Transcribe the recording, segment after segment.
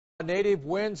A native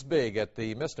wins big at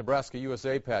the Miss Nebraska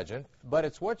USA pageant, but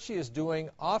it's what she is doing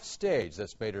off stage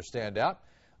that's made her stand out.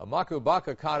 Amaka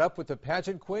Ubaka caught up with the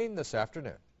pageant queen this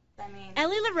afternoon.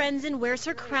 Ellie Lorenzen wears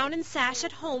her crown and sash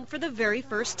at home for the very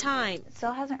first time. It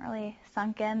still hasn't really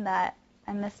sunk in that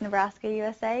I'm Miss Nebraska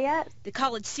USA yet. The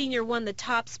college senior won the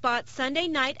top spot Sunday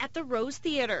night at the Rose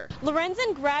Theater.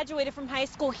 Lorenzen graduated from high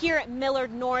school here at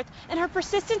Millard North, and her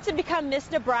persistence to become Miss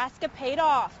Nebraska paid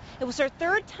off. It was her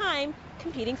third time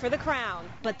competing for the crown.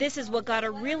 But this is what got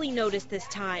her really noticed this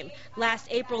time. Last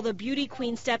April, the beauty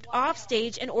queen stepped off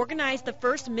stage and organized the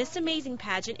first Miss Amazing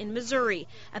pageant in Missouri,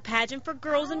 a pageant for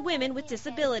girls and women with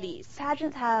disabilities.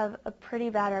 Pageants have a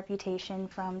pretty bad reputation,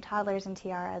 from toddlers and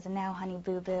tiaras and now Honey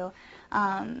Boo Boo.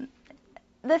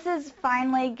 This is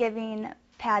finally giving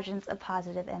pageants a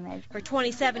positive image. Her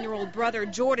 27-year-old brother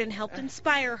Jordan helped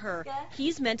inspire her.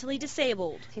 He's mentally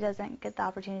disabled. He doesn't get the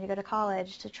opportunity to go to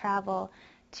college, to travel,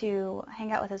 to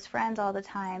hang out with his friends all the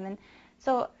time, and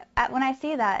so when I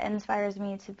see that, it inspires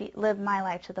me to live my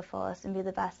life to the fullest and be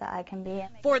the best that I can be.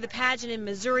 For the pageant in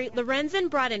Missouri,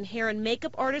 Lorenzen brought in hair and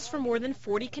makeup artists for more than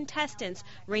 40 contestants,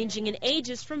 ranging in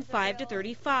ages from 5 to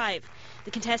 35.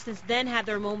 The contestants then had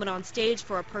their moment on stage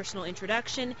for a personal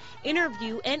introduction,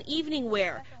 interview, and evening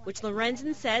wear, which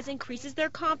Lorenzen says increases their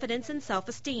confidence and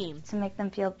self-esteem. To make them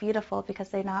feel beautiful, because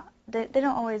they don't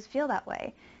always feel that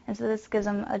way. And so this gives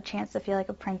them a chance to feel like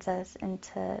a princess and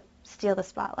to steal the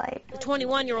spotlight. The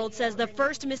 21-year-old says the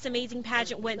first Miss Amazing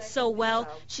pageant went so well,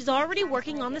 she's already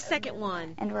working on the second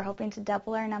one. And we're hoping to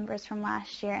double our numbers from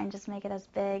last year and just make it as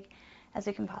big as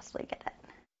we can possibly get it.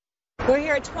 We're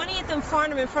here at 20th and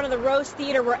Farnham in front of the Rose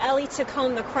Theater where Ellie took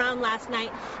home the crown last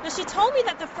night. Now, she told me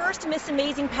that the first Miss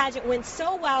Amazing pageant went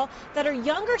so well that her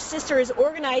younger sister is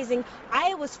organizing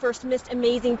Iowa's first Miss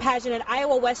Amazing pageant at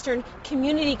Iowa Western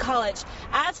Community College.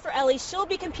 As for Ellie, she'll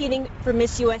be competing for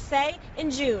Miss USA in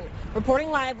June.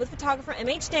 Reporting live with photographer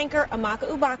M.H. Danker, Amaka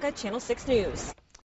Ubaka, Channel 6 News.